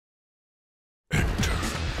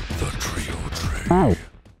Hey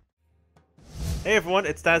everyone,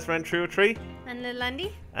 it's Dazran303. And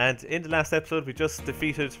lilAndy. And in the last episode we just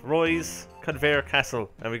defeated Roy's conveyor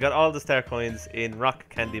castle and we got all the star coins in rock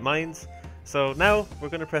candy mines. So now we're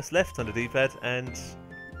going to press left on the D-pad and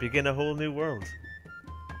begin a whole new world.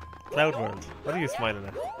 Cloud world. What are you smiling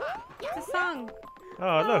at? It's a song.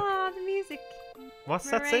 Oh look. Oh, the music. What's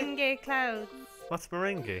that say? Merengue clouds. What's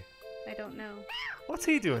merengue? I don't know. What's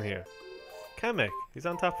he doing here? Kamek. He's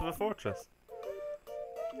on top of a fortress.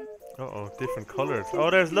 Uh-oh, different colours. Oh,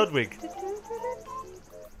 there's Ludwig.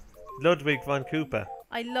 Ludwig von Koopa.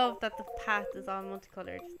 I love that the path is all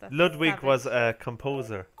multicolored. That's Ludwig savage. was a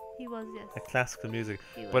composer. He was, yes. A classical music.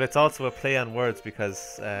 He was. But it's also a play on words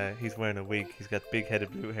because he's wearing a wig. He's got big headed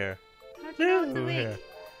blue hair. How do you know it's a Blue wig? hair.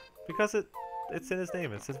 Because it's in his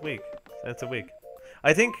name. It's his wig. It's a wig.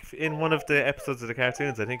 I think in one of the episodes of the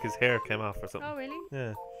cartoons, I think his hair came off or something. Oh, really?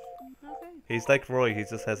 Yeah. Okay. He's like Roy. He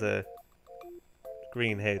just has a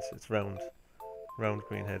green head. It's round. Round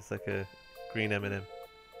green head. It's like a green M&M.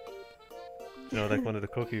 You know, like one of the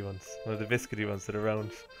cookie ones. One of the biscuity ones that are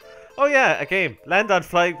round. Oh yeah, a game. Land on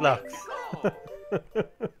flying blocks.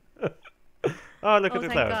 Oh, look at the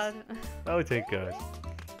thank clouds. God. Oh, thank God.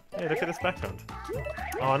 Hey, look at this background.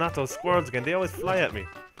 Oh, not those squirrels again. They always fly at me.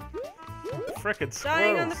 Frickin' squirrels.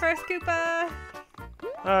 Dying on the first Koopa.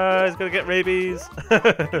 He's gonna get rabies.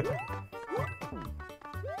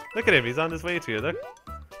 Look at him. He's on his way to you. Look.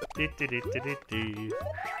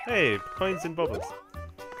 Hey, coins and bubbles.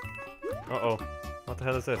 Uh-oh. What the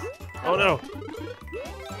hell is this? Oh no! Can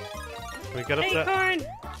we get up that? Acorn.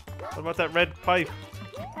 What about that red pipe?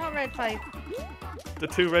 What red pipe? The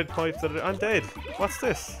two red pipes that are... I'm dead. What's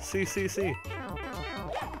this? CCC.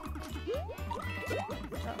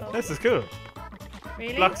 Uh-oh. This is cool.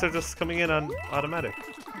 Really? Blocks are just coming in on automatic.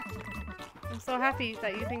 I'm so happy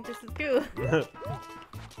that you think this is cool.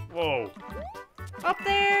 Whoa. Up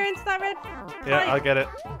there into that red Yeah, pipe. I'll get it.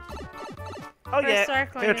 Oh First yeah. star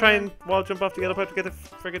coin Here, try in and wall jump off the yellow pipe to get the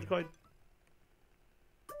friggin' coin.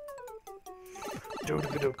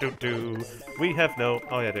 Do. We have no...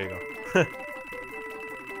 Oh yeah, there you go.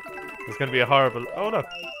 It's gonna be a horrible... Oh look.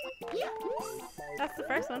 That's the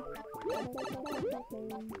first one.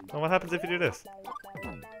 Oh, what happens if you do this?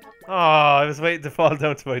 Oh, I was waiting to fall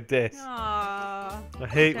down to my death. Aww. I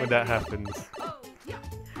hate when that happens.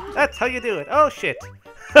 That's how you do it. Oh shit.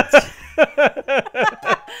 What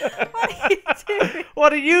are you doing?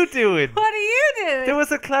 What are you doing? What are you doing? There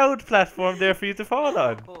was a cloud platform there for you to fall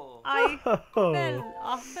on. I Oh. fell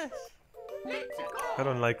off it. I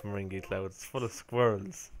don't like meringue clouds. It's full of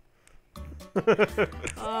squirrels.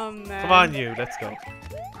 Oh man. Come on, you. Let's go.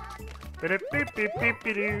 Go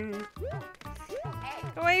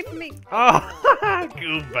away from me. Oh,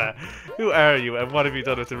 Goomba. Who are you and what have you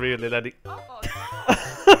done with the real lilAndy? Oh my god.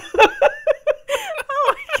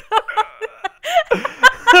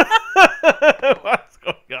 What's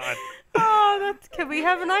going on? Oh, that's. Can we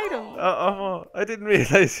have an item? I didn't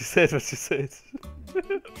realise you said what you said.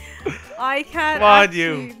 I can't. Come on,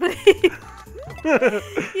 actually believe you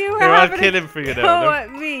were Here, I'll having kill a him for you go now. Look.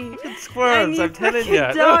 at me. It's squirrels, And you I'm telling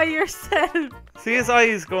frickin' you. die Look. yourself. See his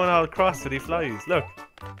eyes going all cross when he flies. Look.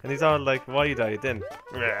 And he's all like wide-eyed then.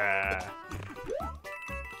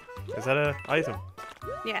 Is that an item?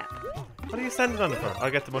 Yeah. What are you standing on it for? I'll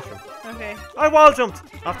get the mushroom. Okay. I wall jumped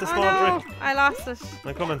off the Oh small no! brick. I lost it.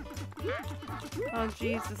 I'm coming. Oh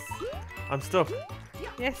Jesus. I'm stuck.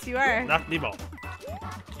 Yes, you are. Not anymore.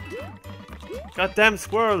 Goddamn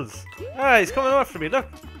squirrels. Ah, he's coming after me, look.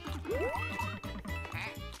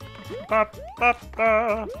 Ba, ba,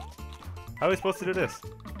 ba. How are we supposed to do this?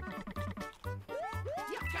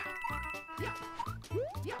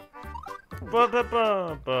 Ba, ba,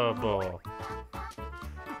 ba, ba, ba.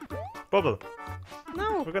 Bubble.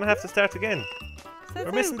 No. We're gonna have to start again. Says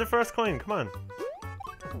We're who? missing the first coin, come on.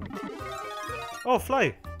 Oh,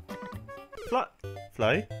 fly. Fly?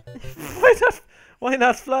 Why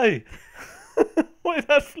not fly? Why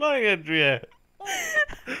not fly, Andrea?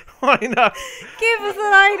 Why not? Give us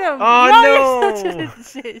an item. Oh, You're no. such a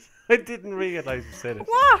shit. I didn't realise you said it.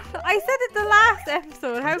 What? I said it the last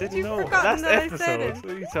episode. How could Didn't you know. forgotten Last that episode. I said it? What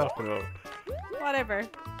are you talking about? Whatever.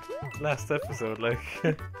 Last episode, like.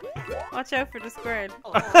 Watch out for the squirrel.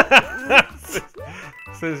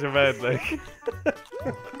 Says your man, like.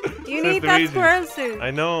 You Says need that Luigi. squirrel suit.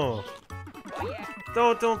 I know.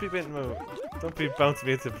 Don't be bitten move. Don't be bouncing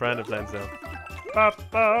me into piranha plants now. Ba,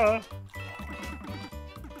 ba.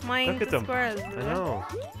 Mind Look at the them. squirrels. I is it? know.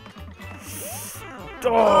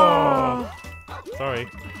 Oh. Sorry.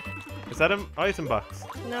 Is that an item box?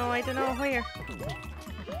 No, I don't know where.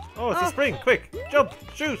 Oh, it's a Oh. spring. Quick. Jump.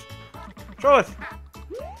 Shoot. Throw it.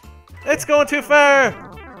 It's going too far!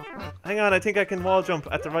 Hang on, I think I can wall jump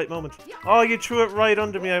at the right moment. Oh, you threw it right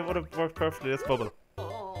under me. I would have worked perfectly. Let's bubble.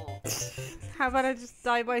 How about I just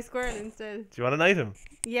die by squirrel instead? Do you want an item?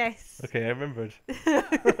 Yes. Okay, I remembered.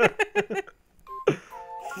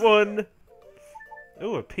 1.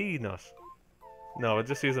 Ooh, a peanut. No, I'll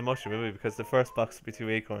just use a mushroom maybe because the first box will be 2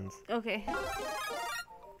 acorns. Okay.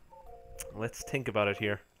 Let's think about it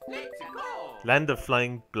here. Land of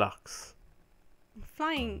flying blocks.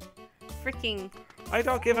 Flying. Freaking. I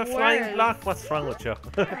don't give a flying block. What's wrong with you?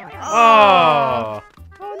 Oh.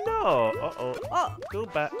 Oh no! Uh-oh. Oh. Go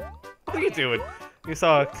back. What are you doing? You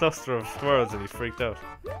saw a cluster of squirrels and you freaked out.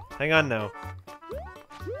 Hang on now.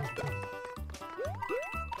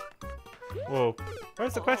 Whoa.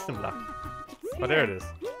 Where's the question block? Oh, there it is.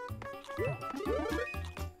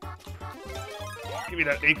 Give me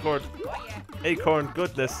that acorn. Acorn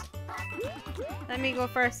goodness. Let me go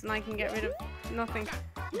first and I can get rid of nothing.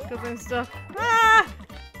 Because I'm stuck. Ah!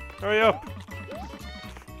 Hurry up.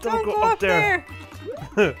 Don't go up there.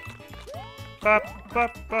 Ba,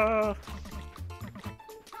 ba, ba.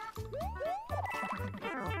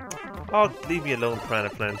 Oh, leave me alone, piranha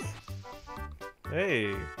plants.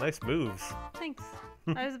 Hey, nice moves. Thanks.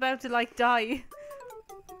 I was about to like die.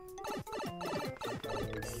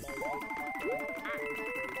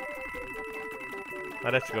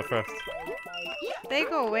 I'll let you go first. They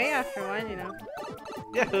go away after a while, you know.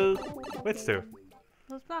 Yahoo! Which 2?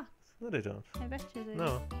 Those blocks. No, they don't. I bet you they do.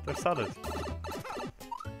 No, they're solid.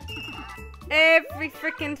 Every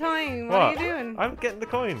freaking time. What are you doing? I'm getting the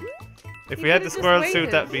coin. If You we had the could've just squirrel suit,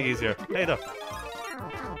 waited. that'd be easier. Hey, look.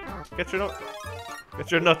 Get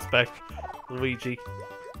your nuts back, Luigi.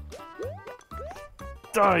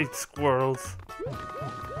 Die, squirrels.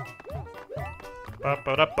 Ba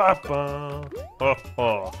ba da ba ba. Ho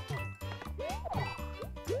ho.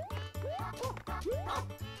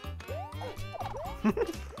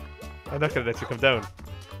 I'm not gonna let you come down.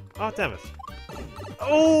 Oh, damn it.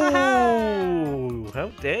 Oh! How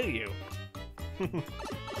dare you?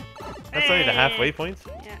 That's only the halfway point.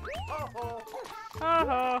 Yeah.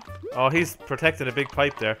 Oh. Oh, he's protecting a big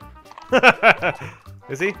pipe there.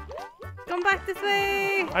 Is he? Come back this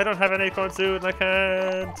way. I don't have an acorn suit and I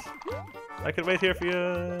can't. I can wait here for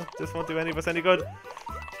you. This won't do any of us any good.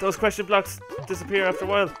 Those question blocks disappear after a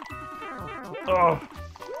while. Oh.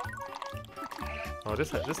 Oh,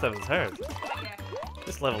 this level's hard.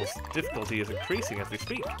 This level's difficulty is increasing as we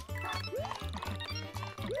speak.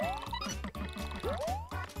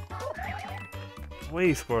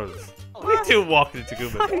 Way squirrels. What are you doing walking into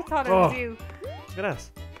Goomba? I thought it was you. Look at that.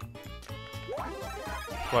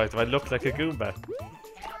 Why, do I look like a Goomba? Is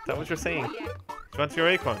that what you're saying? Do you want your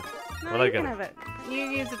acorn? No, Will I you get can it? have it. You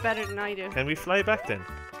use it better than I do. Can we fly back then?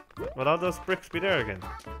 Will all those bricks be there again?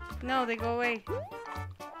 No, they go away.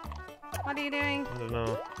 What are you doing? I don't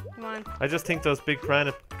know. Come on. I just think those big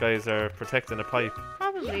piranha guys are protecting a pipe.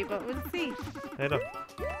 Probably, but we'll see. Hey look.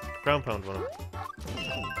 Ground pound one.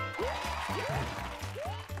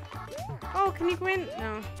 Oh, can you go in?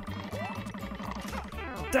 No.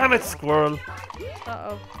 Damn it, squirrel!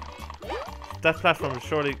 Uh-oh. That platform will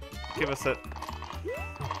surely give us a...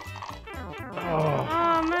 Oh.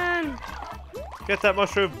 Oh, man. Get that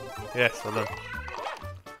mushroom! Yes, well done.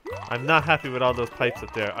 I'm not happy with all those pipes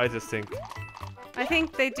up there. I just think... I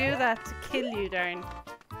think they do that to kill you, Darren.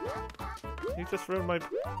 You just ruined my...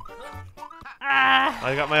 Ah!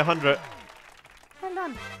 I got my 100. Well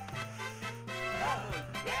done.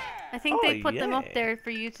 I think they put them up yeah. there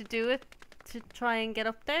for you to do it, to try and get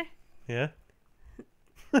up there, Yeah?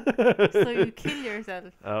 so you kill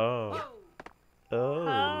yourself. Oh. Oh.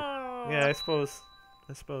 Oh. Yeah, I suppose.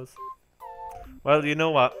 Well, you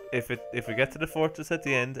know what? If we get to the fortress at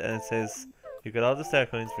the end and it says you got all the star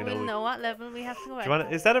coins, we know. We'll know what level we have to go Do at. you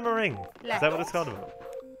want? Is that a meringue? Is Left. that what it's called about?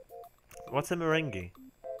 What's a meringue?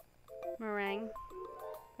 Meringue.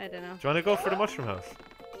 I don't know. Do you want to go for the mushroom house?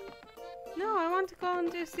 No, I want to go and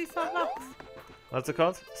do seesaw blocks. What's it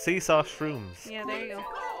called? Seesaw shrooms. Yeah, there you go.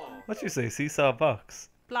 What'd you say? Seesaw box?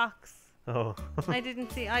 Blocks. Oh. I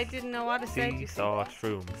didn't know what it said. You said. Seesaw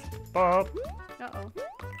shrooms. Bob. Uh-oh.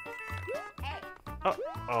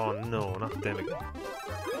 Oh no, not them again.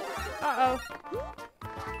 Uh-oh.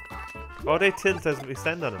 Oh, they tilt as we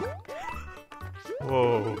stand on them.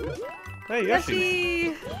 Whoa. Hey, Yoshi.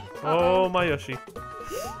 Yoshi! Oh, my Yoshi.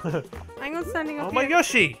 I'm going standing up Oh, here. my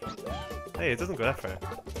Yoshi. Hey, it doesn't go that far.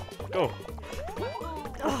 Go.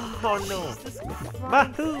 Oh, no. Jesus Christ.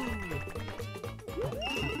 Mahoo.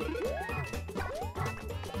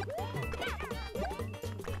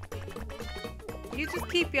 You just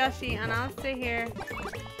keep Yoshi and I'll stay here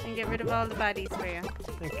and get rid of all the baddies for you.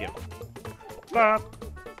 Thank you. Bop.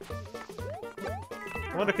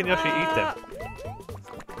 I wonder can Yoshi eat them?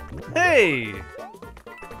 Hey!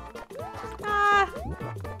 Ah!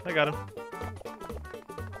 I got him.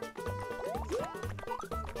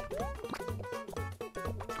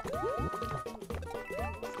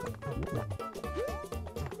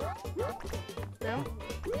 No?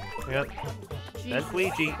 Yeah. Jesus, That's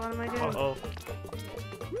Luigi. what am I doing? Uh-oh.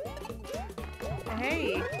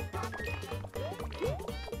 Hey!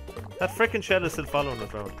 That frickin' shell is still following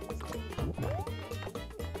us around.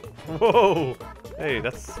 Whoa! Hey,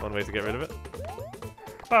 that's one way to get rid of it.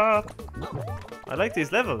 Ah! I like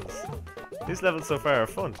these levels. These levels so far are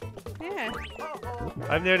fun. Yeah.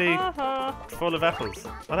 I'm nearly full of apples.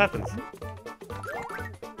 What happens?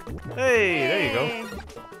 Hey, there you go.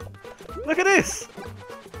 Look at this!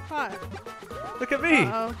 What? Look at me!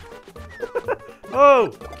 Uh-oh.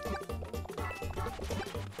 Oh!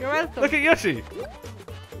 You're welcome. Look at Yoshi!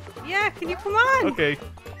 Yeah, can you come on? Okay.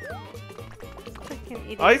 Freaking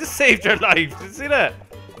idiot. I just saved your life! Did you see that?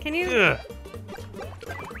 Can you? Ugh.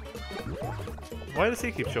 Why does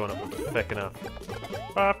he keep showing up and fecking off?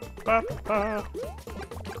 Ba, ba, ba.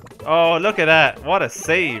 Oh, look at that! What a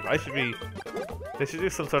save! I should be... They should do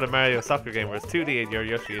some sort of Mario soccer game where it's 2D and you're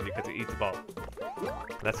Yoshi and you get to eat the ball.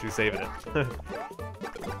 And that's you saving it.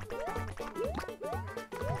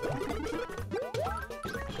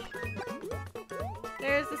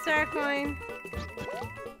 There's the star coin.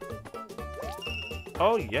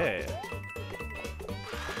 Oh yeah.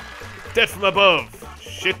 Death from above!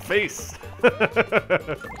 Shit face! That's...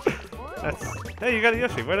 Hey, you got a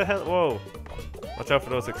Yoshi. Where the hell... Whoa. Watch out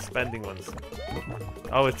for those expanding ones.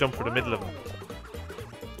 Always jump for the middle of them.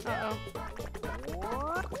 Uh-oh.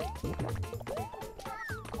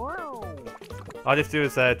 All you have to do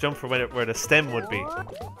is jump for where the stem would be.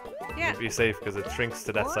 Yeah. You'd be safe because it shrinks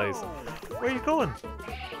to that size. Where are you going?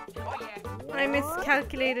 I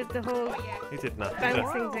miscalculated the whole You did not. Did you?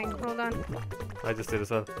 bouncing thing. Hold on. I just did as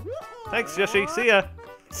well. Thanks, Yoshi. See ya.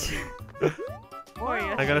 Or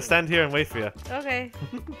I'm gonna stand here and wait for you. Okay.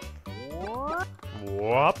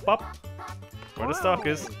 Whoop up. Where the stock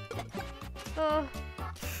is. Oh.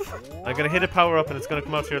 I'm gonna hit a power up and it's gonna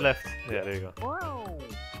come out to your left. Yeah, there you go.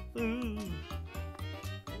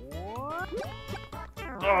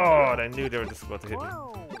 Oh, I knew they were just about to hit me.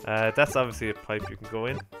 That's obviously a pipe you can go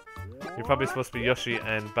in. You're probably supposed to be Yoshi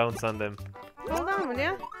and bounce on them. Hold on, will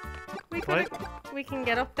ya? We can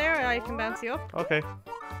get up there, or I can bounce you up. Okay.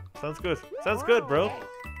 Sounds good. Sounds good, bro.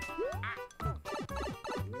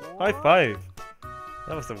 High five.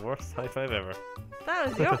 That was the worst high five ever. That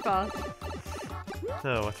was your fault.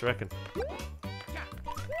 No, what you reckon?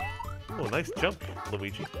 Oh, nice jump,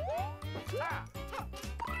 Luigi.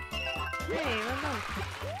 Hey, well done.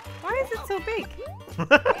 Why is it so big?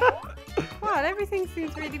 What? Everything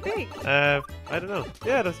seems really big. I don't know.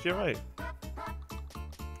 Yeah, you're right.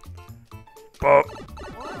 Bop.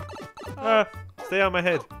 Ah, stay on my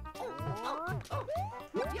head.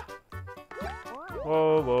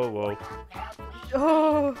 Whoa, whoa, whoa.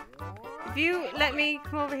 Oh! If you let me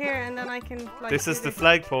come over here and then I can like. This is the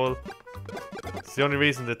flagpole. It's the only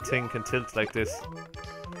reason the thing can tilt like this.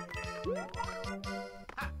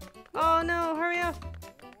 Oh no! Hurry up!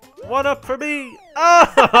 One up for me!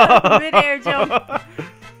 Oh! Mid-air jump.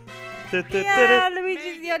 Yeah,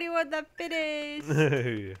 Luigi's the only one that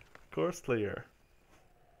finished. Course clear.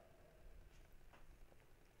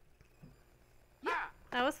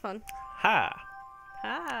 That was fun. Ha!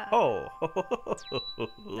 Ah. Oh!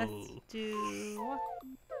 Let's do.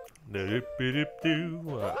 Do.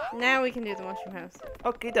 Now we can do the mushroom house.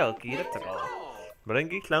 Okie dokie, let's go.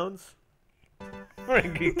 Merengue clowns.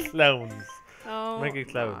 Merengue clowns. Oh Merengue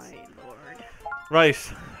clowns. my lord! Right,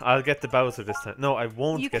 I'll get the Bowser this time. No, I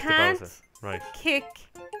won't get the Bowser. Right. Kick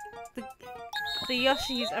the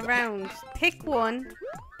Yoshis around. Pick one,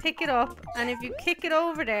 pick it up, and if you kick it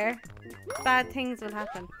over there, bad things will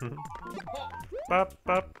happen. Ba,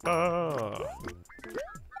 ba, ba.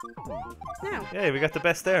 Now. Yeah, we got the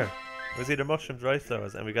best there. It was either mushrooms, rice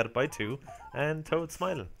flowers, and we got it by 2, and Toad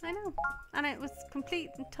smiling. I know. And it was complete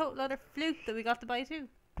and total utter fluke that we got to buy too.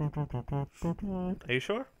 Are you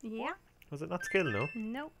sure? Yeah. Was it not skill, no?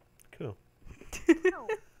 Nope. Cool.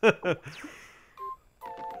 Are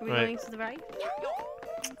we Right. going to the right?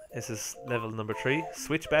 This is level number 3,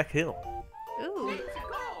 Switchback Hill. Ooh.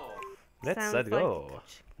 Let's Sounds go. like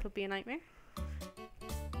could be a nightmare.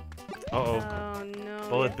 Uh-oh. Oh no.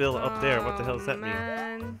 Bullet Bill up there, what the hell does that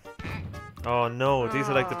mean? Oh no, these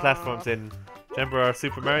are like the platforms in... Remember our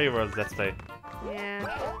Super Mario World Let's Play? Yeah.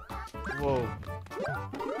 Whoa.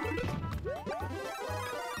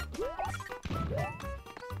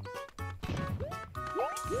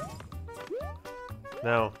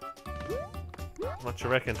 Now, What you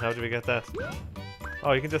reckon? How do we get that?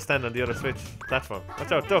 Oh, you can just stand on the other switch platform.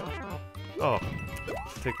 Watch out, duck! Oh,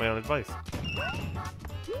 should take my own advice.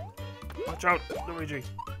 Watch out, Luigi!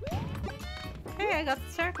 Hey, I got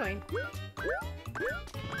the star coin.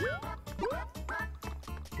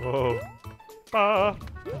 Whoa! Ah!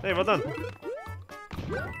 Hey, well done.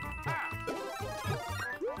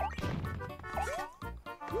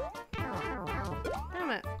 Damn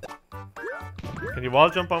it. Can you wall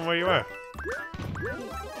jump on where you are?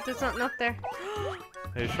 There's nothing up there.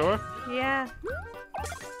 Are you sure? Yeah.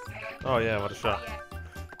 Oh yeah, what a shot.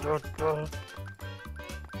 Duh, duh.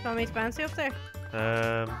 You want me to bounce you up there?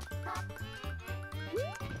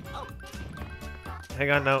 Hang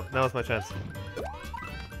on, now's my chance.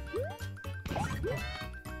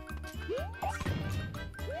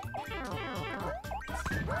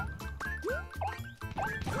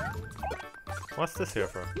 What's this here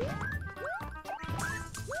for?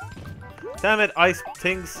 Damn it, ice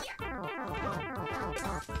things!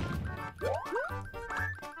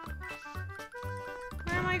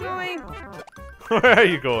 Where am I going? Where are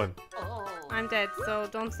you going? I'm dead, so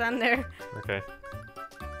don't stand there. Okay,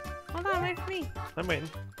 Hold on, wait for me. I'm waiting.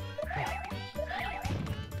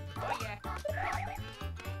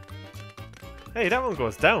 Hey, that one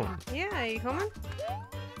goes down. Yeah, are you coming?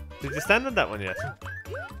 Did you stand on that one yet?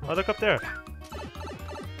 Oh, look up there.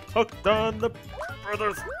 Hooked on the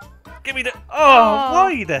brothers. Give me the. Oh,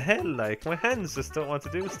 why the hell? Like, my hands just don't want to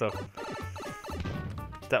do stuff.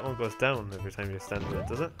 That one goes down every time you stand on it,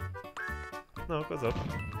 does it? No, it goes up.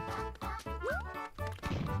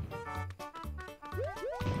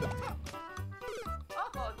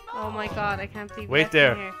 Oh my god, I can't believe Wait that's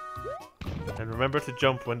there. in here. And remember to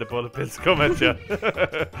jump when the bullet bills come at you.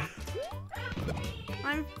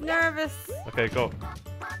 I'm nervous. Okay, go.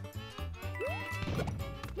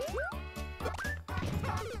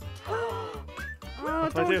 Oh,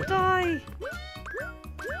 What do I do? don't die.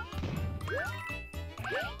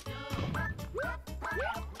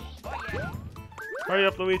 Hurry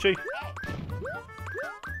up, Luigi.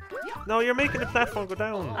 No, you're making the platform go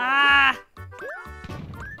down. Ah!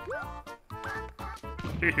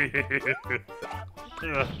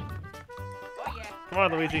 Come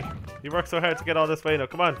on, Luigi. You worked so hard to get all this way now.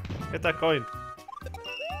 Come on, get that coin.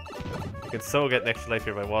 You can so get an extra life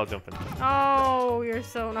here by wall jumping. Oh, you're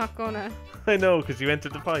so not gonna. I know, because you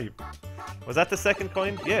entered the pipe. Was that the second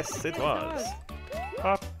coin? Yes, it was.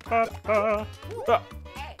 Pop, pop, pop. Ah.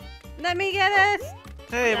 Let me get it!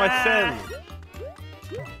 Hey, my shell.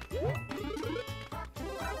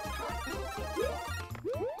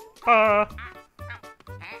 Ah.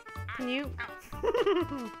 Can you?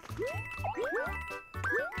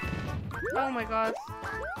 Oh my god.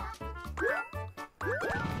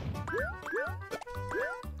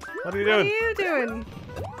 What are you What are doing? you doing?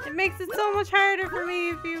 It makes it so much harder for me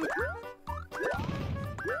if you...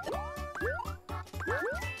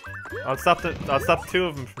 I'll stop two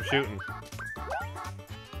of them from shooting.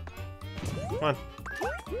 Come on.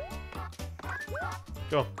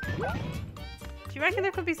 Go. Do you reckon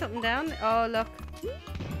there could be something down? Oh, look.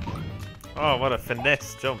 Oh, what a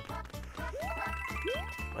finesse jump.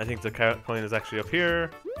 I think the coin is actually up here.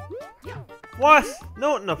 What?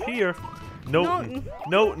 Nothing up here. Nothing.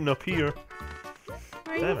 Nothing up here.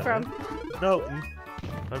 Where are you from? Nothing.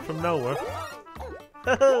 I'm from nowhere.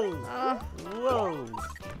 Oh, Whoa.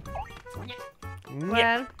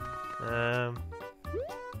 well.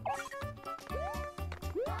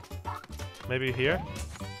 Maybe here?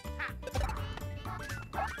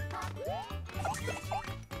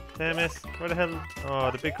 Damn it. Where the hell?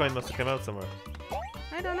 Oh, the big coin must have come out somewhere.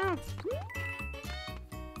 I don't know.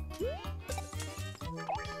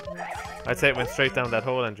 I'd say it went straight down that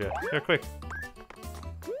hole, Andrea. Here, quick.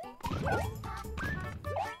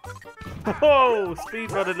 Whoa!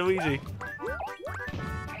 Speedrunning Luigi.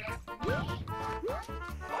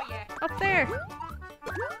 Up there.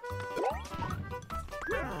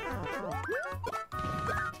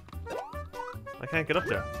 I can't get up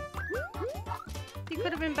there. You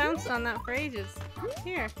could have been bounced on that for ages.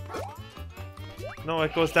 Here. No,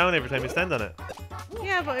 it goes down every time you stand on it.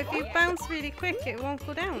 Yeah, but if you bounce really quick, it won't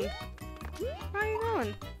go down. Where are you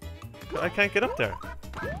going? I can't get up there.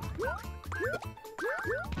 Do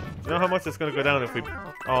you know how much it's going to go down if we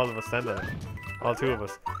all of us stand on it? All two of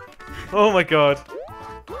us. Oh my god.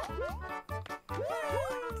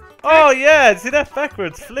 Oh yeah, see that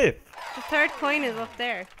backwards flip? The third coin is up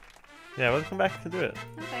there. Yeah, we'll come back to do it.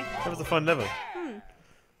 Okay. That was a fun level.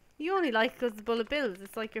 You only like because the bullet bills.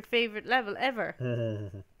 It's like your favorite level ever.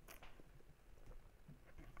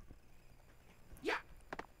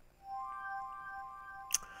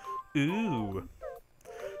 Ooh.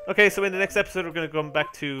 Okay, so in the next episode, we're going to come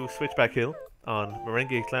back to Switchback Hill on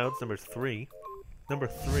Merengue Clouds number 3. Number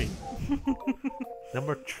 3.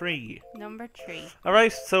 Number 3. Number 3.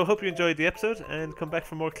 Alright, so hope you enjoyed the episode and come back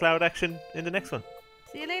for more cloud action in the next one.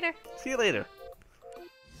 See you later. See you later.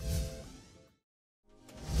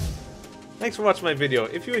 Thanks for watching my video.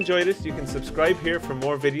 If you enjoyed it, you can subscribe here for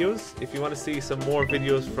more videos. If you want to see some more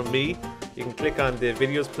videos from me, you can click on the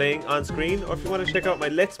videos playing on screen, or if you want to check out my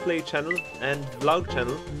Let's Play channel and vlog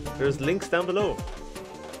channel, there's links down below.